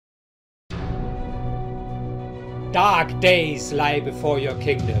Dark days lie before your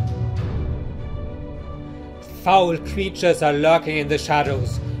kingdom. Foul creatures are lurking in the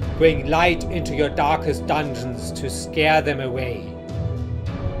shadows. Bring light into your darkest dungeons to scare them away.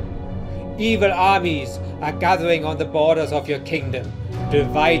 Evil armies are gathering on the borders of your kingdom.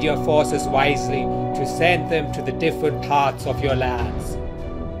 Divide your forces wisely to send them to the different parts of your lands.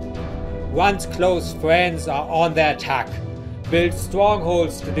 Once close friends are on the attack. Build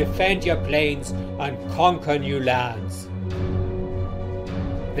strongholds to defend your plains and conquer new lands.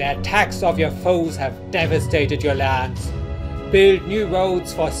 The attacks of your foes have devastated your lands. Build new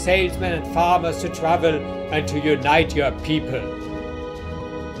roads for salesmen and farmers to travel and to unite your people.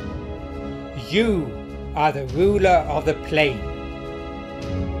 You are the ruler of the plain.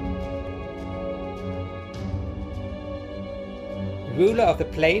 Ruler of the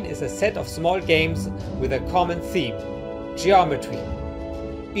Plain is a set of small games with a common theme: geometry.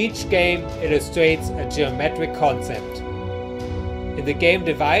 Each game illustrates a geometric concept. In the game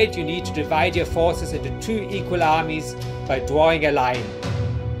Divide, you need to divide your forces into two equal armies by drawing a line.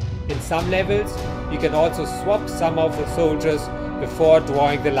 In some levels, you can also swap some of the soldiers before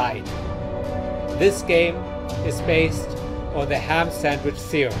drawing the line. This game is based on the ham sandwich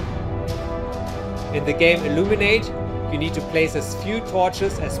theorem. In the game Illuminate, you need to place as few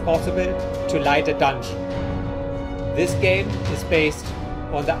torches as possible to light a dungeon. This game is based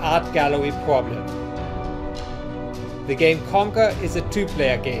on the art gallery problem. The game Conquer is a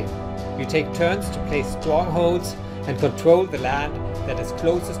two-player game. You take turns to place strongholds and control the land that is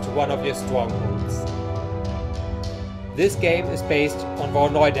closest to one of your strongholds. This game is based on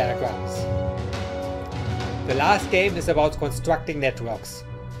Voronoi diagrams. The last game is about constructing networks.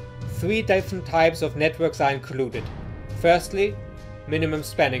 3 different types of networks are included. Firstly, minimum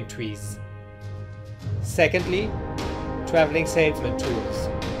spanning trees. Secondly, traveling salesman tools.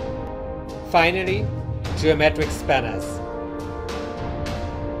 Finally, geometric spanners.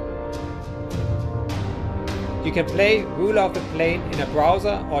 You can play Ruler of the Plain in a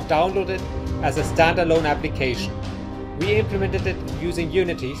browser or download it as a standalone application. We implemented it using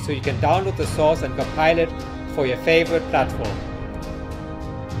Unity, so you can download the source and compile it for your favorite platform.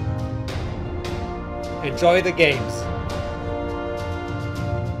 Enjoy the games!